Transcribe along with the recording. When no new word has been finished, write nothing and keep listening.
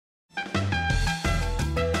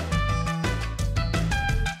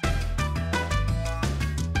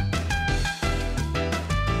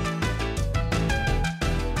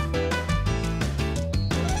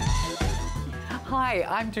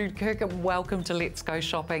Hi, I'm Jude Kirk and welcome to Let's Go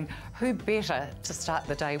Shopping. Who better to start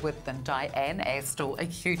the day with than Diane Astle? A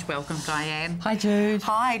huge welcome, Diane. Hi, Jude.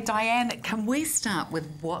 Hi, Diane. Can we start with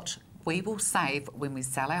what we will save when we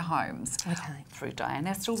sell our homes through Diane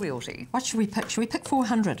Astle Realty? What should we pick? Should we pick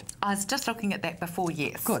 400? I was just looking at that before,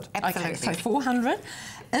 yes. Good. Absolutely. Okay, so 400.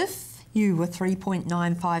 If you were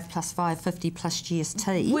 3.95 plus 550 plus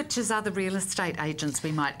GST. Which is other real estate agents,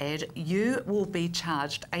 we might add, you will be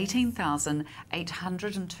charged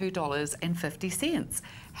 $18,802.50.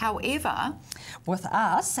 However, with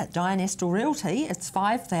us at Diane Astle Realty, it's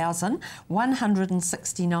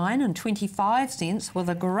 $5,169.25 with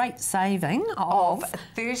a great saving of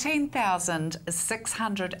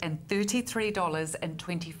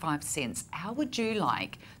 $13,633.25. How would you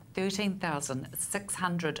like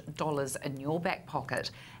 $13,600 in your back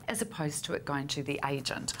pocket as opposed to it going to the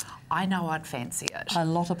agent? I know I'd fancy it. A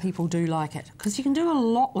lot of people do like it because you can do a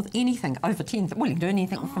lot with anything over 10. Well, you can do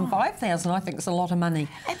anything from 5,000. I think it's a lot of money.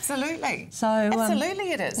 Absolutely. So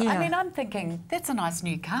absolutely, it is. yeah. I mean, I'm thinking that's a nice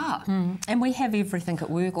new car. And we have everything at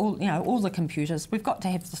work. All the computers. We've got to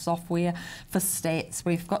have the software for stats.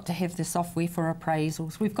 We've got to have the software for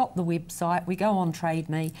appraisals. We've got the website. We go on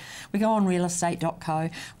TradeMe. We go on realestate.co.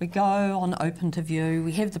 We go on Open to View.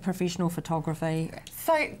 We have the professional photography.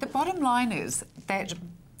 So the bottom line is that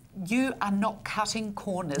you are not cutting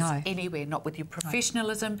corners anywhere, not with your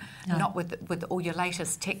professionalism, not with all your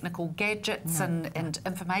latest technical gadgets and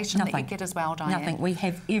information that you get as well, Diane. Nothing. We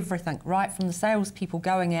have everything, right from the salespeople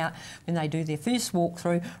going out when they do their first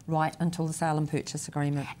walkthrough, right until the sale and purchase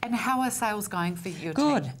agreement. And how are sales going for your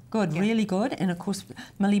team? Good, yeah. Really good. And of course,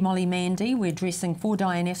 Millie Molly Mandy, we're dressing for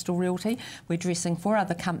Diane Astle Realty, we're dressing for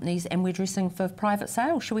other companies, and we're dressing for private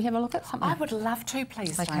sales. Shall we have a look at something? I would love to,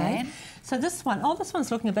 please, Diane. So this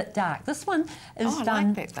one's looking a bit dark. This one is I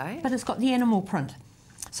done, like that, though. But it's got the animal print.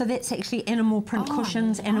 So that's actually animal print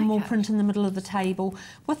cushions, animal print in the middle of the table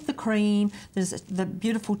with the cream. There's the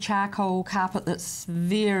beautiful charcoal carpet that's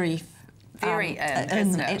very in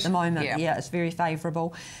at the moment. Yeah, it's very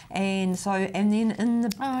favourable. And then in the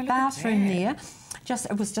bathroom there,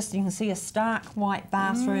 it was just you can see a stark white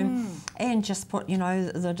bathroom, and just put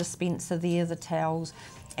the dispenser there, the towels,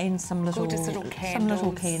 and some little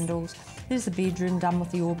candles. There's the bedroom done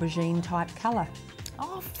with the aubergine type colour.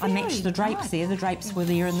 Oh, I matched the drapes there. The drapes were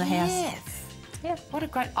there in the house. Yes. Yeah. What a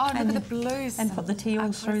great... Oh, look at the blues. And put the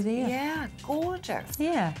teals through there. Yeah, gorgeous.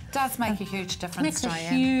 Yeah. Does make a huge difference, Makes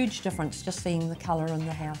Diane. a huge difference just seeing the colour in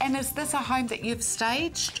the house. And is this a home that you've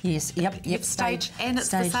staged? Yes, yep. You've staged and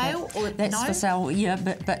it's for sale? Or that's for sale, yeah,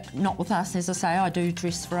 but not with us. As I say, I do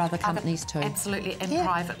dress for other companies too. Absolutely, and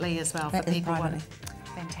privately as well for people.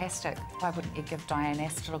 Fantastic. Why wouldn't you give Diane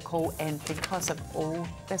Astle a call? And because of all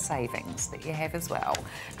the savings that you have as well.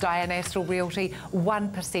 Diane Astle Realty,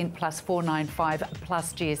 1% plus 495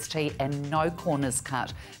 plus GST and no corners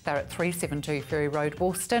cut. They're at 372 Ferry Road,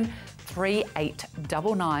 Woolston,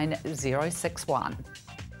 3899061.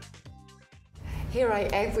 Here I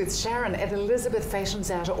am with Sharon at Elizabeth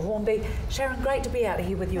Fashions out at Hornby. Sharon, great to be out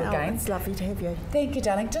here with you again. It's lovely to have you. Thank you,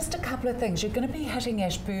 darling. Just a couple of things. You're going to be hitting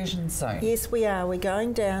Ashburton soon. Yes, we are. We're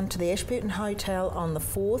going down to the Ashburton Hotel on the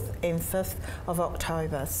 4th and 5th of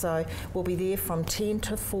October. So we'll be there from 10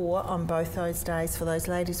 to 4 on both those days for those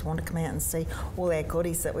ladies who want to come out and see all our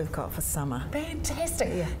goodies that we've got for summer. Fantastic.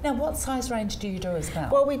 Yeah. Now, what size range do you do as well?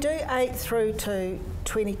 Well, we do 8 through to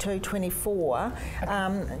 22, 24.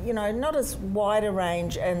 Okay. Not as wide a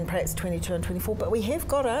range in perhaps 22 and 24, but we have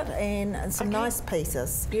got it and some nice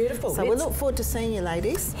pieces. Beautiful. So we look forward to seeing you,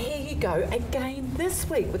 ladies. Here you go again this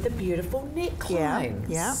week with the beautiful necklines.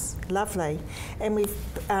 Yeah, lovely. And we've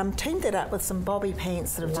teamed it up with some bobby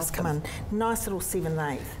pants that have just come in. Nice little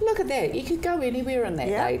 7/8. Look at that. You could go anywhere in that,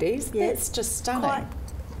 ladies. Yeah. That's just stunning.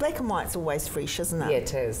 Black and white's always fresh, isn't it? Yeah,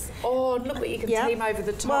 it is. Oh, look what you can team over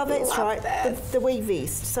the top. Well, that's right. That. The wee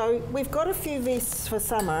vest. So we've got a few vests for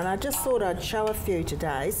summer, and I just thought I'd show a few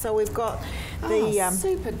today. So we've got the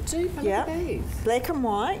super duper. Look at these. Black and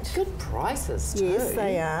white. Good prices too. Yes,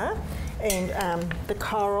 they are. And the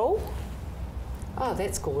coral. Oh,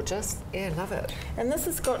 that's gorgeous. Yeah, love it. And this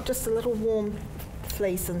has got just a little warm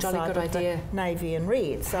fleece inside with the navy and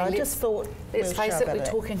red. So I just thought let's face it, we're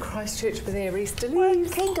talking Christchurch with our Easter leaves. Well,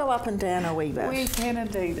 it can go up and down a wee bit. We can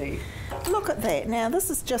indeed. Look at that. Now this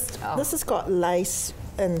is just this has got lace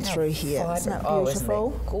in through here. Isn't it beautiful?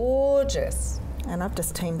 Isn't it gorgeous. And I've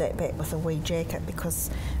just teamed that back with a wee jacket because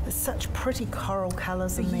there's such pretty coral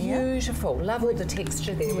colours in there. Beautiful. Love all the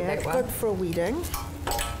texture there with that one. Good for a wedding.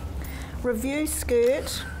 Review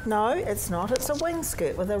skirt. No, it's not. It's a wing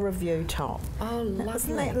skirt with a review top. Oh, lovely.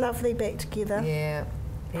 Isn't that lovely back together? Yeah.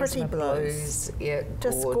 Pretty blues. Yeah,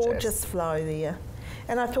 just gorgeous flow there.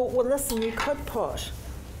 And I thought, well, listen, you could put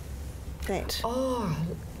that lovely.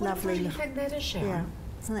 What do you think that is, Sharon? Yeah,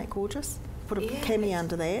 isn't that gorgeous? Put a cami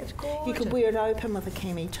under that. Gorgeous. You could wear it open with a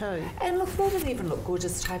cami too. And look, wouldn't even look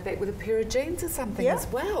gorgeous tied back with a pair of jeans or something as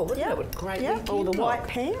well, wouldn't it? With great all the white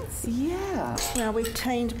pants. Yeah. Now we've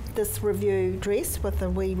teamed this review dress with a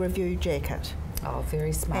wee review jacket. Oh,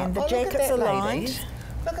 very smart. And the jackets are lined. Ladies.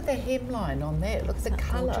 Look at the hemline on that. Look at the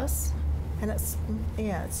colour. Gorgeous? And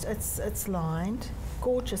it's lined.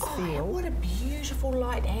 Gorgeous feel. What a beautiful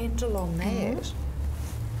light handle on that.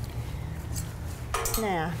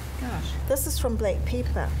 Now, this is from Black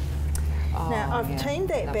Pepper. Now, I've teamed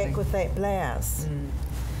that back with that blouse.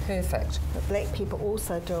 Perfect. But Black Pepper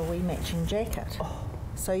also do a wee matching jacket.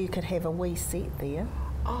 So you could have a wee set there.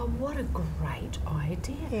 Oh, what a great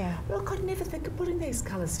idea. Yeah. Look, I'd never think of putting these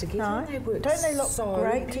colours together. No. They work Don't they look so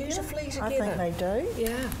great beautifully together? I think they do.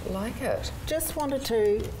 Yeah, like it. Just wanted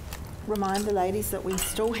to remind the ladies that we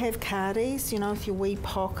still have cardies, you know, with your wee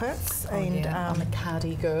pockets. I'm a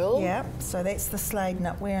cardi girl. Yeah, so that's the Slade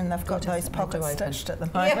knitwear, and they've got those pockets stitched at the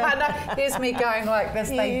moment. Yeah, I know. Here's me going like this.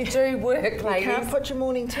 They do work, ladies. You can't put your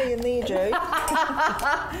morning tea in there, Ju.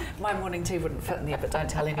 My morning tea wouldn't fit in there, but don't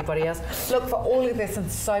tell anybody else. Look, for all of this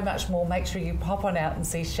and so much more, make sure you pop on out and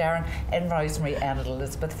see Sharon and Rosemary out at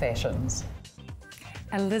Elizabeth Fashions.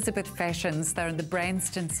 Elizabeth Fashions, they're in the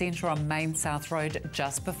Branston Centre on Main South Road,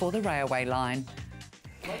 just before the railway line.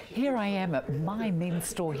 Here I am at my men's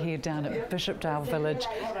store here down at Bishopdale Village.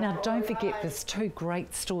 Now don't forget there's two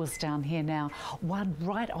great stores down here now. One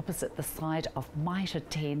right opposite the side of Mitre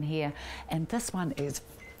 10 here, and this one is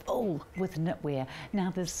full with knitwear.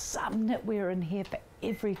 Now there's some knitwear in here for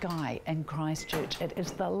every guy in Christchurch. It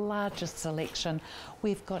is the largest selection.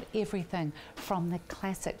 We've got everything from the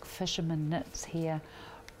classic fisherman knits here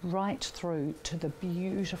right through to the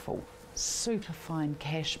beautiful super fine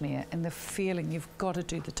cashmere, and the feeling, you've got to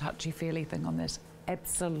do the touchy-feely thing on this.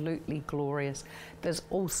 Absolutely glorious. There's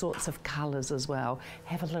all sorts of colours as well.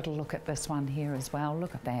 Have a little look at this one here as well.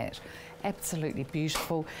 Look at that. Absolutely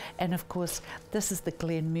beautiful. And of course, this is the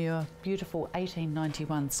Glenmuir, beautiful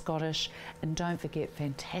 1891 Scottish. And don't forget,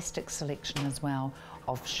 fantastic selection as well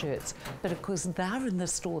of shirts. But of course, they're in the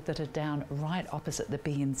store that are down right opposite the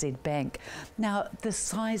BNZ Bank. Now, the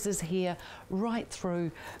sizes here right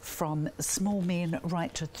through from small men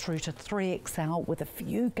right through to 3XL, with a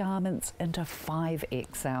few garments into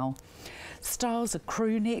 5XL. Styles are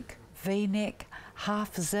crew neck, V-neck,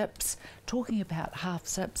 half zips. Talking about half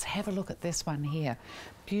zips, have a look at this one here.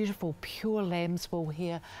 Beautiful pure lamb's wool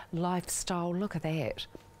here, lifestyle, look at that.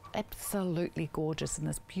 Absolutely gorgeous in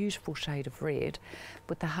this beautiful shade of red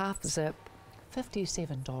with the half zip,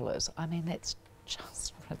 $57. I mean, that's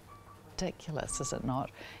just ridiculous, is it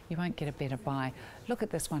not? You won't get a better buy. Look at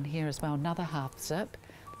this one here as well, another half zip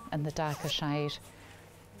in the darker shade.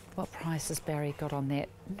 What price has Barry got on that?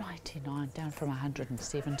 99, down from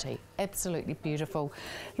 170. Absolutely beautiful.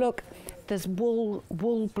 Look, there's wool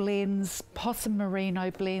blends, possum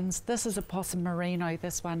merino blends. This is a possum merino,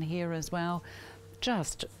 this one here as well.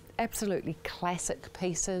 Just absolutely classic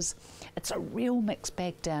pieces. It's a real mixed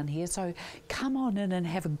bag down here, so come on in and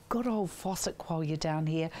have a good old Fossick while you're down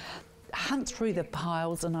here. Hunt through the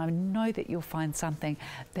piles, and I know that you'll find something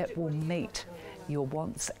that will meet your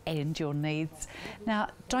wants and your needs. Now,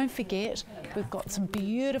 don't forget, we've got some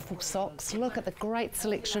beautiful socks. Look at the great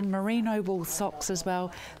selection, merino wool socks as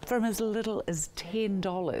well, from as little as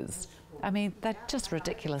 $10. I mean, they're just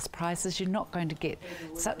ridiculous prices. You're not going to get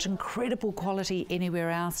such incredible quality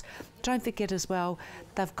anywhere else. Don't forget as well,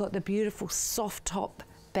 they've got the beautiful soft top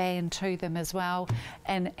band to them as well,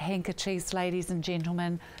 and handkerchiefs, ladies and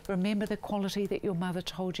gentlemen. Remember the quality that your mother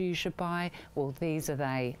told you should buy? Well, these are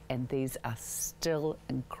they, and these are still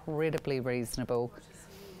incredibly reasonable.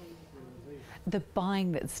 The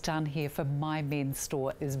buying that's done here for my men's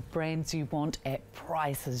store is brands you want at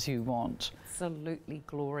prices you want. Absolutely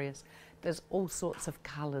glorious. There's all sorts of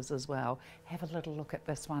colours as well. Have a little look at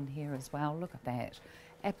this one here as well. Look at that.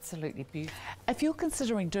 Absolutely beautiful. If you're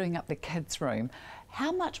considering doing up the kids' room,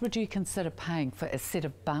 how much would you consider paying for a set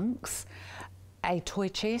of bunks, a toy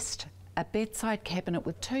chest, a bedside cabinet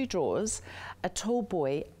with 2 drawers, a tall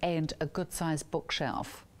boy and a good-sized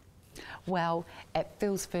bookshelf? Well, at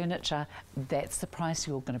Phil's Furniture, that's the price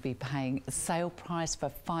you're going to be paying. Sale price for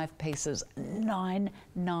 5 pieces,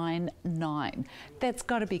 $9.99. That's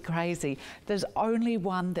got to be crazy. There's only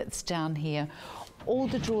one that's down here. All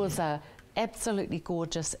the drawers are absolutely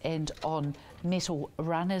gorgeous and on metal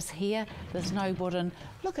runners here. There's no wooden.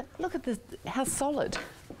 Look at this, how solid.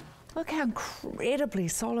 Look how incredibly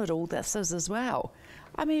solid all this is as well.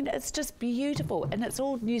 I mean, it's just beautiful, and it's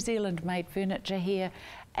all New Zealand made furniture here,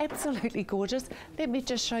 Absolutely gorgeous. Let me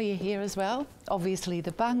just show you here as well. Obviously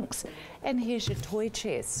the bunks, and here's your toy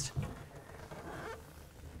chest.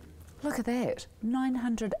 Look at that,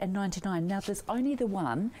 $999. Now there's only the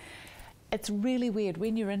one. It's really weird.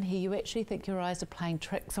 When you're in here, you actually think your eyes are playing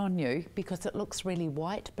tricks on you because it looks really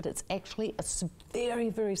white, but it's actually a very,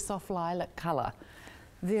 very soft lilac colour.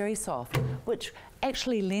 Very soft, which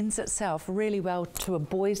actually lends itself really well to a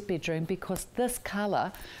boy's bedroom because this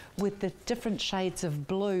colour with the different shades of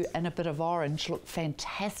blue and a bit of orange look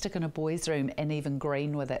fantastic in a boy's room, and even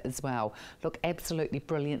green with it as well. Look absolutely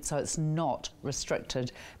brilliant, so it's not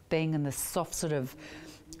restricted being in this soft sort of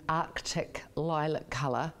Arctic lilac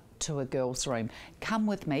colour to a girl's room. Come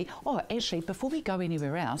with me. Oh, actually, before we go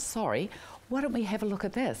anywhere else, sorry, why don't we have a look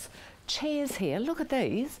at this? Chairs here, look at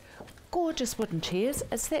these. Gorgeous wooden chairs.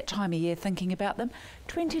 It's that time of year thinking about them.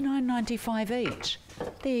 $29.95 each.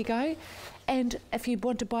 There you go. And if you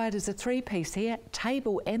want to buy it as a three-piece here,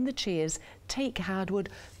 table and the chairs, teak hardwood,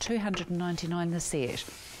 $299 the set.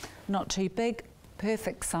 Not too big,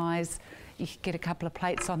 perfect size. You can get a couple of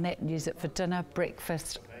plates on that and use it for dinner,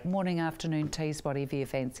 breakfast, morning, afternoon teas, whatever you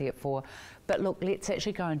fancy it for. But look, let's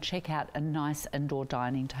actually go and check out a nice indoor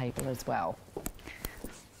dining table as well.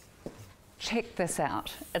 Check this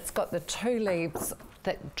out. It's got the two leaves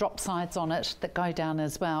that drop sides on it that go down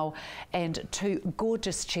as well, and two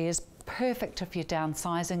gorgeous chairs, perfect if you're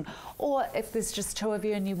downsizing, or if there's just two of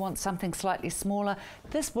you and you want something slightly smaller.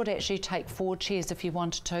 This would actually take 4 chairs if you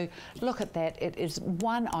wanted to. Look at that, it is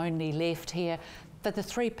one only left here. For the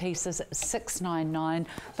 3 pieces, $699.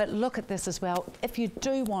 But look at this as well. If you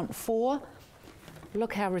do want 4,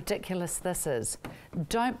 look how ridiculous this is.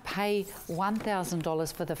 Don't pay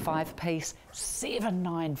 $1,000 for the 5-piece,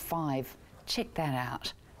 $795. Check that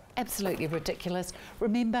out. Absolutely ridiculous.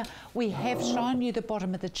 Remember, we have shown you the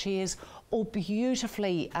bottom of the chairs, all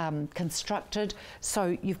beautifully constructed,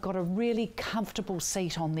 so you've got a really comfortable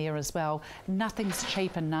seat on there as well. Nothing's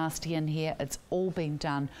cheap and nasty in here. It's all been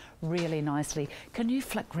done really nicely. Can you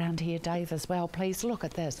flick round here, Dave, as well, please? Look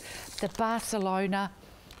at this. The Barcelona.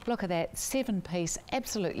 Look at that, 7-piece,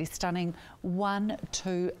 absolutely stunning,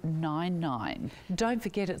 $1,299. Don't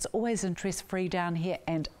forget, it's always interest-free down here,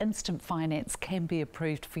 and instant finance can be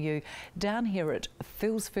approved for you. Down here at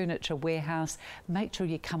Phil's Furniture Warehouse, make sure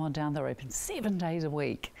you come on down. They're open 7 days a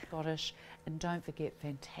week. Scottish, and don't forget,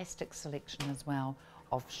 fantastic selection as well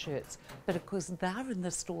of shirts, but of course they're in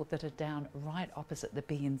the store that are down right opposite the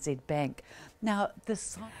BNZ Bank. Now,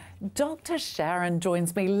 Dr. Sharon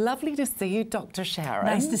joins me. Lovely to see you, Dr. Sharon.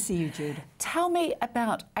 Nice to see you, Jude. Tell me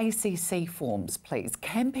about ACC forms, please.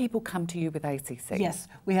 Can people come to you with ACC? Yes,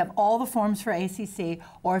 we have all the forms for ACC,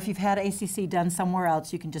 or if you've had ACC done somewhere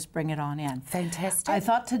else, you can just bring it on in. Fantastic. I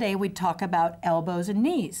thought today we'd talk about elbows and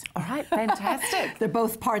knees. All right, fantastic. They're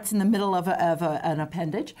both parts in the middle of an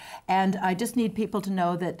appendage, and I just need people to know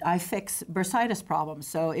that I fix bursitis problems.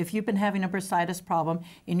 So if you've been having a bursitis problem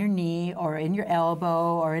in your knee or in your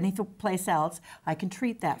elbow or any place else, I can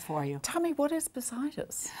treat that for you. Tell me, what is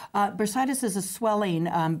bursitis? Bursitis is a swelling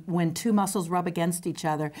when 2 muscles rub against each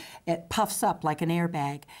other. It puffs up like an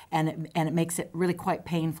airbag, and it makes it really quite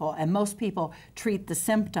painful. And most people treat the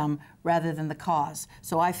symptom rather than the cause.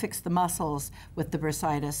 So I fix the muscles with the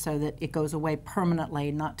bursitis so that it goes away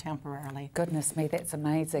permanently, not temporarily. Goodness me, that's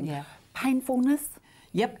amazing. Yeah. Painfulness?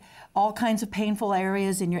 Yep, all kinds of painful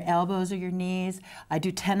areas in your elbows or your knees. I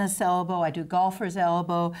do tennis elbow, I do golfer's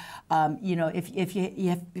elbow. You know,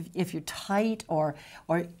 if you're tight or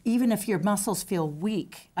even if your muscles feel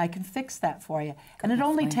weak, I can fix that for you. And it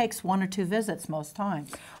only takes 1 or 2 visits most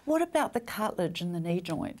times. What about the cartilage in the knee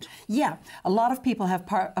joint? Yeah, a lot of people have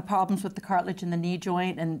problems with the cartilage in the knee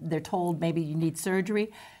joint, and they're told maybe you need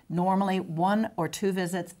surgery. Normally 1 or 2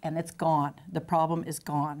 visits and it's gone. The problem is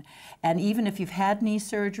gone. And even if you've had knee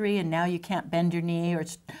surgery and now you can't bend your knee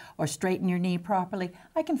or straighten your knee properly,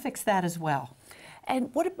 I can fix that as well.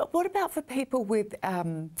 And what about for people with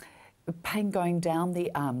pain going down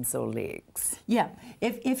the arms or legs? Yeah,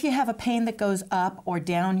 if you have a pain that goes up or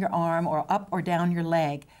down your arm or up or down your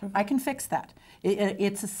leg, I can fix that.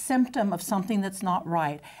 It's a symptom of something that's not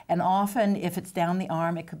right. And often if it's down the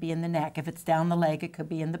arm, it could be in the neck. If it's down the leg, it could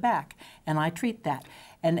be in the back. And I treat that.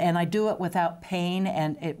 And I do it without pain,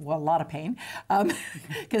 and a lot of pain,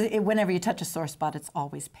 because whenever you touch a sore spot, it's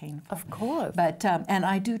always painful. Of course. But and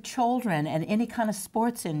I do children and any kind of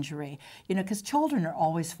sports injury, you know, because children are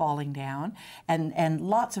always falling down, and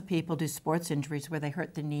lots of people do sports injuries where they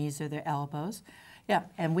hurt their knees or their elbows. Yeah,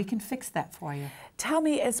 and we can fix that for you. Tell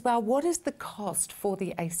me as well, what is the cost for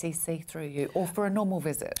the ACC through you, or for a normal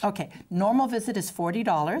visit? Okay, normal visit is $40,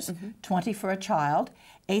 $20 for a child.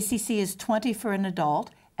 ACC is $20 for an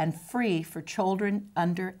adult, and free for children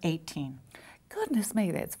under 18. Goodness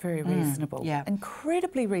me, that's very reasonable. Yeah.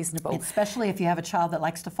 Incredibly reasonable. Especially if you have a child that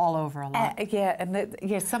likes to fall over a lot. Yeah,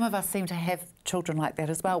 and some of us seem to have children like that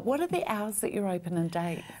as well. What are the hours that you're open in,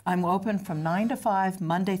 Dave? I'm open from 9 to 5,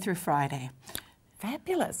 Monday through Friday.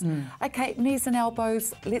 Fabulous. Okay, knees and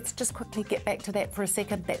elbows, let's just quickly get back to that for a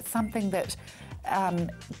second. That's something that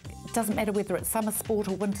doesn't matter whether it's summer sport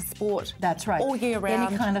or winter sport. That's right. All year round.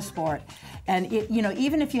 Any kind of sport. And,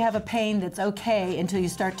 even if you have a pain that's okay until you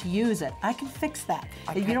start to use it, I can fix that.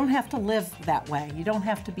 Okay. You don't have to live that way. You don't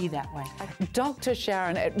have to be that way. Dr.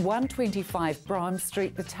 Sharon at 125 Brougham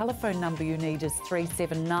Street. The telephone number you need is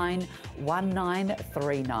 379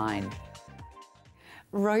 1939.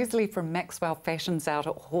 Rosalie from Maxwell Fashions out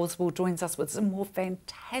at Horswell joins us with some more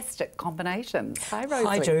fantastic combinations. Hi, Rosalie.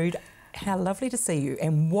 Hi, Jude. How lovely to see you,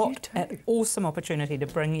 and what an awesome opportunity to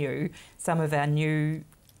bring you some of our new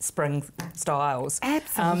spring styles.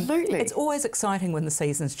 Absolutely. It's always exciting when the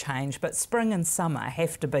seasons change, but spring and summer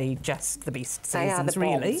have to be just the best seasons, they are the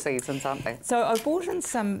really. bold seasons, aren't they? So I brought in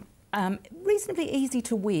some reasonably easy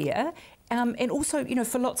to wear. And also,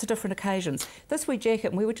 for lots of different occasions. This wee jacket,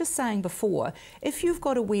 and we were just saying before, if you've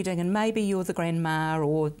got a wedding and maybe you're the grandma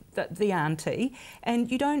or the auntie,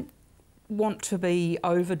 and you don't want to be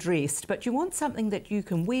overdressed, but you want something that you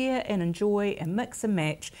can wear and enjoy and mix and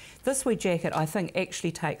match, this wee jacket, I think,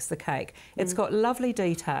 actually takes the cake. It's got lovely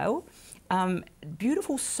detail.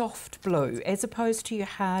 Beautiful soft blue as opposed to your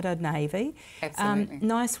harder navy. Absolutely.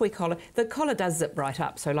 Nice wee collar. The collar does zip right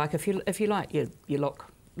up, so like if you like your look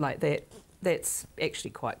like that, that's actually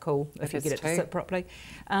quite cool if you get it to sit properly.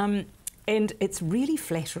 And it's really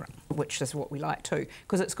flattering, which is what we like too,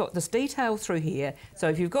 because it's got this detail through here. So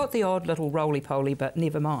if you've got the odd little roly-poly, but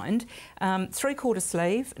never mind, 3/4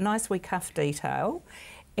 sleeve, nice wee cuff detail.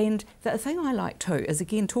 And the thing I like too is,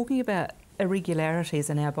 again, talking about irregularities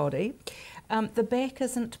in our body, the back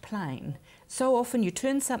isn't plain. So often you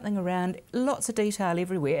turn something around, lots of detail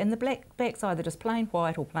everywhere, and the back's either just plain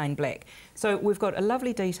white or plain black. So we've got a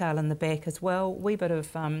lovely detail in the back as well, wee bit of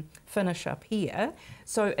finish up here.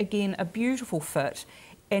 So again, a beautiful fit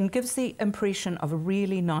and gives the impression of a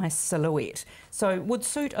really nice silhouette. So would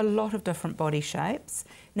suit a lot of different body shapes.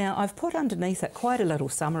 Now I've put underneath it quite a little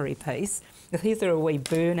summery piece. These are a wee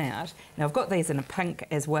burnout. Now I've got these in a pink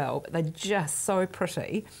as well, but they're just so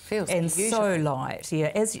pretty. Feels and beautiful. So light.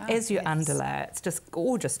 Yeah, as you underlay it, it's just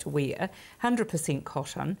gorgeous to wear. 100%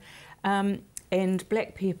 cotton. And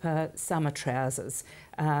black pepper summer trousers.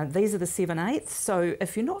 These are the 7/8, so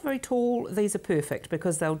if you're not very tall, these are perfect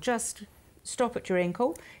because they'll just stop at your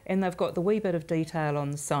ankle, and they've got the wee bit of detail on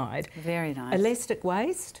the side. Very nice. Elastic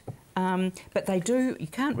waist, but they do, you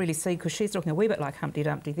can't really see because she's looking a wee bit like Humpty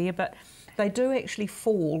Dumpty there, but they do actually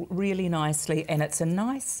fall really nicely, and it's a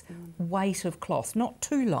nice weight of cloth, not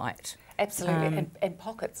too light. Absolutely, and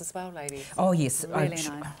pockets as well, ladies. Oh yes, really nice.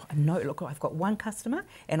 No, look, I've got one customer,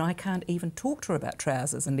 and I can't even talk to her about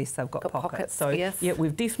trousers unless they've got pockets. So yes. yeah,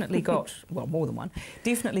 we've definitely got well, more than one.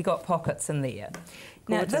 Definitely got pockets in there.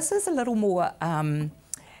 Gorgeous. Now this is a little more,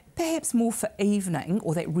 perhaps more for evening,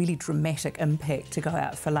 or that really dramatic impact to go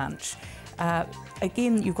out for lunch.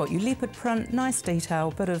 Again, you've got your leopard print, nice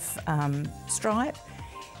detail, bit of stripe.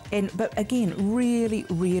 But again, really,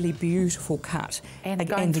 really beautiful cut. And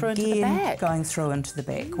going through into the back. Going through into the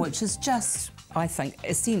back, which is just, I think,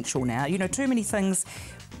 essential now. Too many things,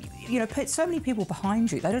 so many people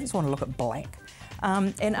behind you, they don't just want to look at black.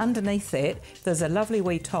 And underneath that, there's a lovely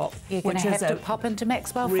wee top. You're going to have to pop into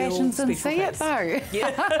Maxwell Fashions and see it, though.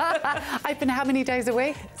 Yeah. Open how many days a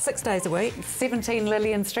week? 6 days a week. 17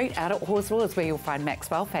 Lillian Street out at Horswell is where you'll find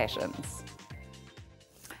Maxwell Fashions.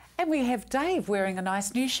 And we have Dave wearing a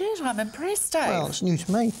nice new shirt. I'm impressed, Dave. Well, it's new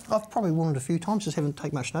to me. I've probably worn it a few times, just haven't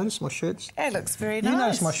taken much notice of my shirts. It looks very nice. You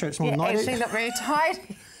notice my shirts more than I do. Actually look very tight.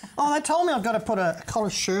 Oh, they told me I've got to put a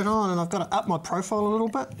collared shirt on and I've got to up my profile a little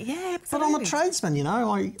bit. Yeah, absolutely. But I'm a tradesman,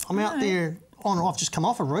 I'm out there on and off, just come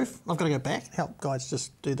off a roof. I've got to go back, help guys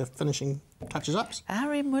just do the finishing touches ups.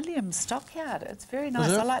 R.M. Williams Stockyard. It's very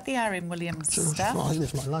nice. I like the R.M. Williams stuff. Oh,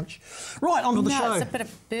 there's my lunch. Right, on to the show. It's a bit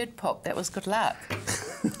of bird pop. That was good luck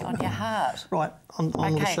on your heart. Right, on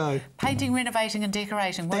the show. Painting, renovating and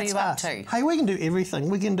decorating. What are you up to? Hey, we can do everything.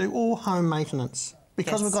 We can do all home maintenance.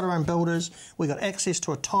 Because we've got our own builders, we've got access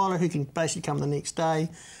to a tiler who can basically come the next day.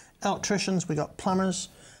 Electricians, we've got plumbers,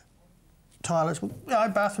 tilers,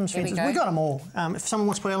 bathrooms, fences, we've got them all. If someone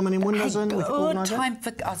wants to put aluminium windows in, we can organise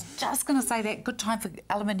that. I was just going to say that, good time for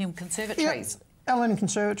aluminium conservatories. Yep. Aluminium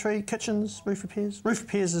conservatory, kitchens, roof repairs. Roof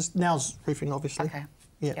repairs is now's roofing, obviously. Okay.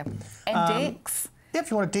 Yeah. Yep. And decks. Yep,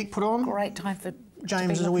 if you want a deck put on. Great time for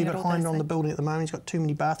James is a wee bit behind on the building at the moment. He's got too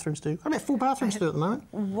many bathrooms to do. Got about 4 bathrooms to do at the moment.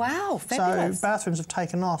 Wow, fabulous. So bathrooms have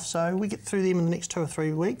taken off. So we get through them in the next 2 or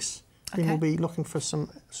 3 weeks. Then we'll be looking for some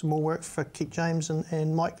more work for keep James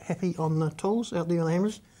and Mike happy on the tools out there on the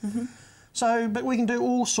hammers. So, but we can do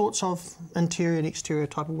all sorts of interior and exterior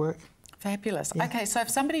type of work. Fabulous. Yeah. Okay, so if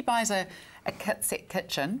somebody buys a kit set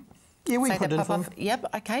kitchen, yeah, we put it in for them. Yep,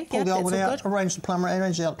 okay. Pull the old one out, arrange the plumber,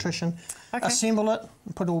 arrange the electrician, assemble it,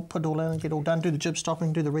 put it all in and get it all done. Do the jib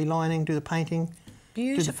stopping, do the relining, do the painting.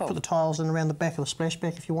 Beautiful. Put the tiles in around the back of the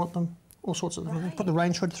splashback if you want them. All sorts of things. Put the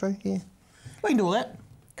range hood through, yeah. We can do all that.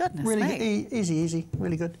 Goodness really me. Easy,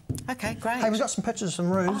 really good. Okay, great. Hey, we've got some pictures of some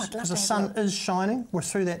roofs because the sun is shining. We're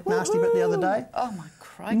through that nasty bit the other day. Oh my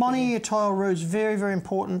crikey. Mono-year tile roofs, very, very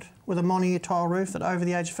important with a mono-year tile roof that over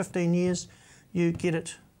the age of 15 years you get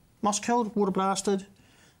it moss killed, water blasted,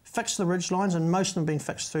 fix the ridge lines, and most of them have been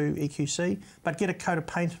fixed through EQC, but get a coat of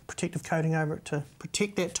paint, protective coating over it to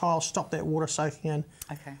protect that tile, stop that water soaking in.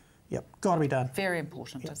 Okay. Yep, got to be done. Very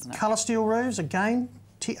important, isn't it? Colour steel roofs, again,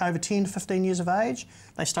 over 10 to 15 years of age,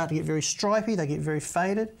 they start to get very stripy, they get very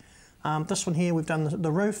faded. This one here, we've done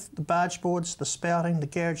the roof, the barge boards, the spouting, the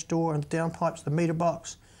garage door and the downpipes, the meter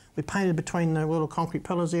box. We painted between the little concrete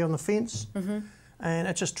pillars there on the fence, and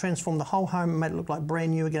it just transformed the whole home and made it look like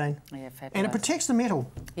brand new again. Yeah, fabulous. And it protects the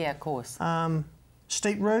metal. Yeah, of course.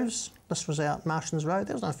 Steep roofs, this was out Marshlands Road,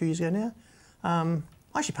 that was a few years ago now.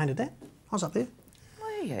 I actually painted that, I was up there.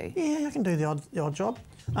 Were you? Yeah, I can do the odd job.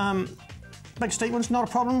 Big steep ones, not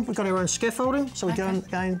a problem. We've got our own scaffolding, so we go in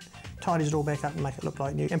again, tidies it all back up and make it look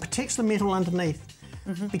like new. And protects the metal underneath.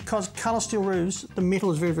 Because colour steel roofs, the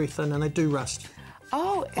metal is very, very thin and they do rust.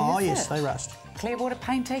 Oh, yes, they rust. Clearwater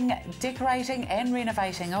painting, decorating and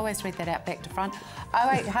renovating. I always read that out back to front.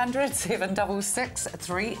 0800 766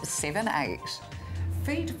 378.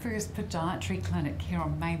 Feet First Podiatry Clinic here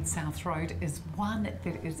on Main South Road is one that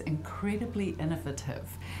is incredibly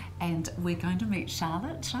innovative, and we're going to meet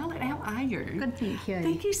Charlotte. Charlotte, how are you? Good, thank you.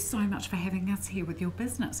 Thank you so much for having us here with your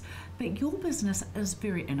business. But your business is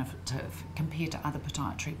very innovative compared to other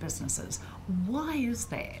podiatry businesses. Why is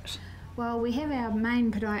that? Well, we have our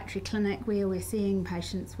main podiatry clinic where we're seeing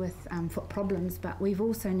patients with foot problems, but we've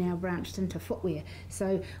also now branched into footwear.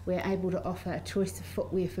 So we're able to offer a choice of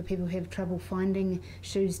footwear for people who have trouble finding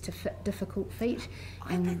shoes to fit difficult feet.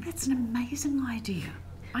 I think that's an amazing idea.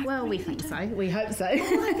 Well, we think so. We hope so.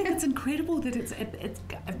 Well, I think it's incredible that it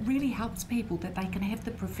really helps people that they can have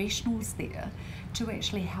the professionals there to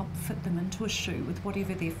actually help fit them into a shoe with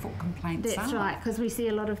whatever their foot complaints are. That's right, because we see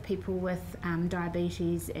a lot of people with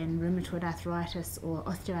diabetes and rheumatoid arthritis or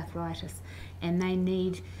osteoarthritis, and they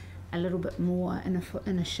need a little bit more in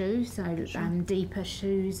a shoe, so deeper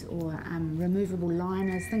shoes or removable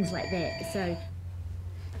liners, things like that.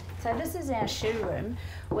 So this is our shoe room,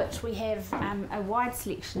 which we have a wide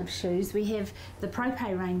selection of shoes. We have the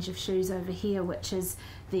Propay range of shoes over here, which is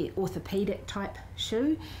the orthopaedic type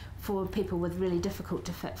shoe for people with really difficult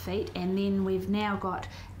to fit feet, and then we've now got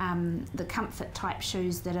the comfort type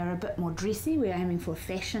shoes that are a bit more dressy. We're aiming for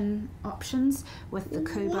fashion options with the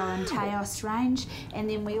Kubo and Teos range, and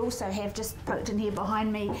then we also have, just poked in here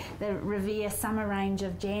behind me, the Revere summer range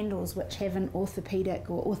of jandals, which have an orthopaedic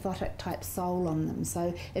or orthotic type sole on them.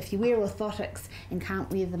 So if you wear orthotics and can't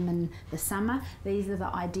wear them in the summer, these are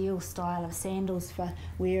the ideal style of sandals for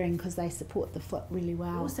wearing because they support the foot really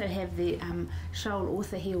well. We also have the Scholl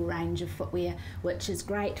Orthoheel range of footwear, which is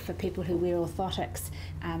great for people who wear orthotics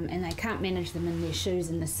and they can't manage them in their shoes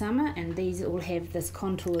in the summer, and these all have this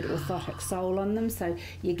contoured orthotic sole on them, so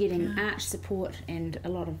you're getting arch support and a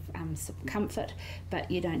lot of comfort, but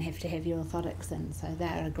you don't have to have your orthotics in, so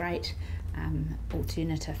they're a great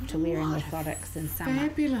alternative to wearing orthotics in summer.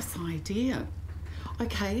 Fabulous idea.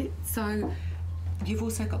 Okay, so you've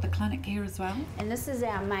also got the clinic here as well? And this is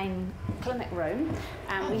our main clinic room.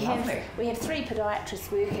 We have 3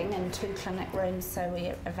 podiatrists working in 2 clinic rooms, so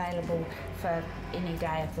we're available for any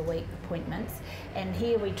day of the week appointments. And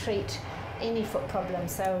here we treat any foot problem,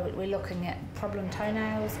 so we're looking at problem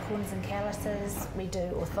toenails, corns and calluses, we do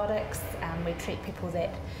orthotics, we treat people that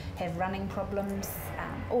have running problems,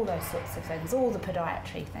 all those sorts of things, all the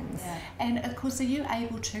podiatry things. Yeah. And of course, are you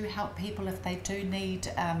able to help people if they do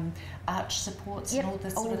need arch supports and all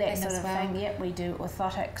this sort of thing as well? Yep, we do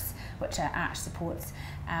orthotics, which are arch supports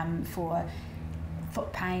for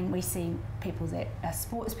foot pain. We see people that are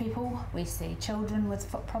sports people, we see children with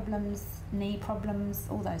foot problems, knee problems,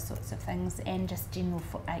 all those sorts of things, and just general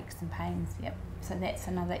foot aches and pains. Yep. So that's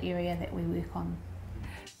another area that we work on.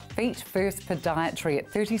 Feet First Podiatry at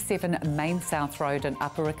 37 Main South Road in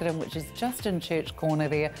Upper Riccarton, which is just in Church Corner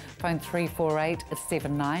there. Phone 348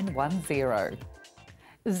 7910.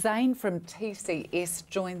 Zane from TCS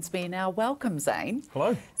joins me now. Welcome, Zane.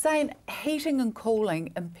 Hello. Zane, heating and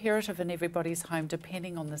cooling, imperative in everybody's home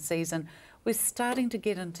depending on the season. We're starting to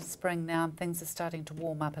get into spring now and things are starting to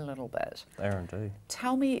warm up a little bit. They are indeed.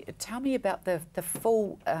 Tell me about the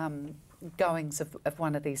full goings of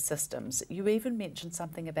one of these systems. You even mentioned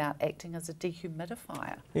something about acting as a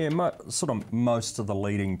dehumidifier. Yeah, most of the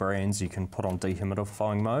leading brands you can put on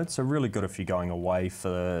dehumidifying mode, so really good if you're going away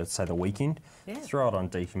for, say, the weekend. Yeah. Throw it on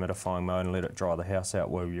dehumidifying mode and let it dry the house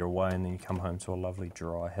out while you're away, and then you come home to a lovely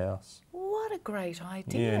dry house. What a great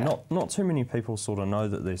idea. Yeah, not too many people sort of know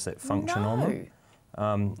that there's that function on them.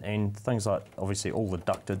 And things like, obviously, all the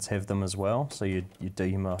ducteds have them as well, so you're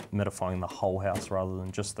dehumidifying the whole house rather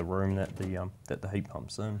than just the room that the heat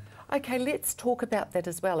pump's in. Okay, let's talk about that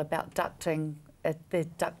as well, about ducting, the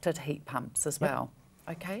ducted heat pumps as well.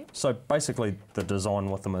 Okay. So basically, the design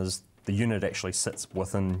with them is the unit actually sits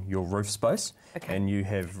within your roof space, and you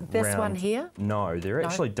have this one here? No, they're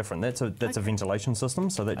actually different. That's a ventilation system,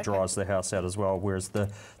 so that dries the house out as well. Whereas the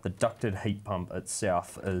ducted heat pump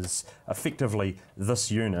itself is effectively this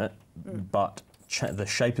unit, but the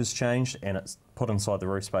shape has changed and it's put inside the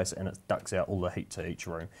roof space and it ducts out all the heat to each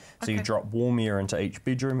room. So you drop warm air into each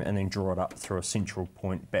bedroom and then draw it up through a central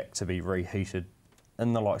point back to be reheated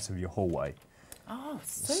in the likes of your hallway. Oh,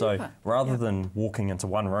 super. So rather than walking into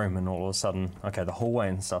one room and all of a sudden, okay, the hallway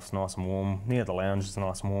and stuff's nice and warm, near the lounge is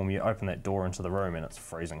nice and warm, you open that door into the room and it's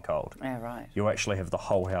freezing cold. Yeah, right. You actually have the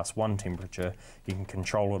whole house one temperature. You can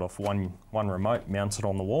control it off one remote, mount it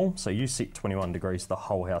on the wall. So you set 21 degrees, the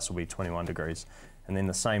whole house will be 21 degrees. And then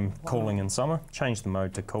the same cooling in summer, change the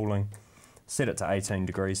mode to cooling. Set it to 18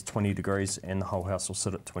 degrees, 20 degrees, and the whole house will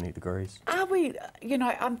sit at 20 degrees. Are we,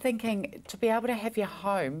 I'm thinking to be able to have your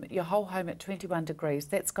whole home at 21 degrees,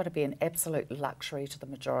 that's got to be an absolute luxury to the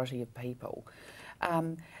majority of people.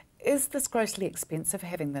 Is this grossly expensive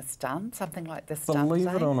having this done, something like this done? Believe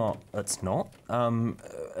it or not, it's not.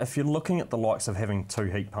 If you're looking at the likes of having two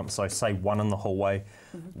heat pumps, so say one in the hallway,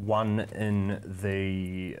 one in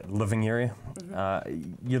the living area,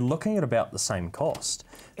 you're looking at about the same cost.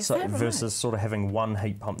 Is that right? Versus sort of having one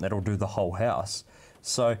heat pump that'll do the whole house.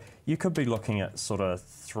 So you could be looking at sort of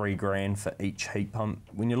 $3,000 for each heat pump.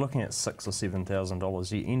 When you're looking at $6,000 or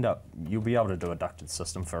 $7,000, you'll be able to do a ducted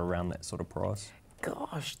system for around that sort of price.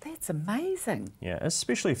 Gosh, that's amazing. Yeah,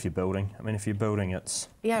 especially if you're building. I mean, if you're building, you're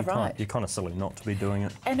kind of silly not to be doing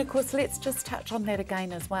it. And of course, let's just touch on that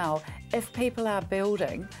again as well. If people are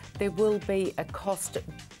building, there will be a cost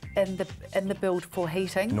in the build for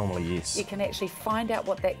heating. Normally, yes. You can actually find out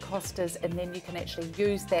what that cost is, and then you can actually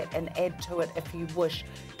use that and add to it if you wish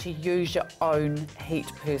to use your own heat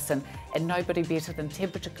person. And nobody better than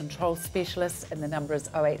Temperature Control Specialists, and the number is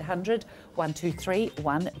 0800 123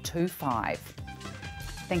 125.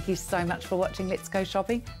 Thank you so much for watching Let's Go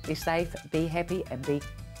Shopping. Be safe, be happy and be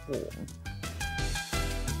warm.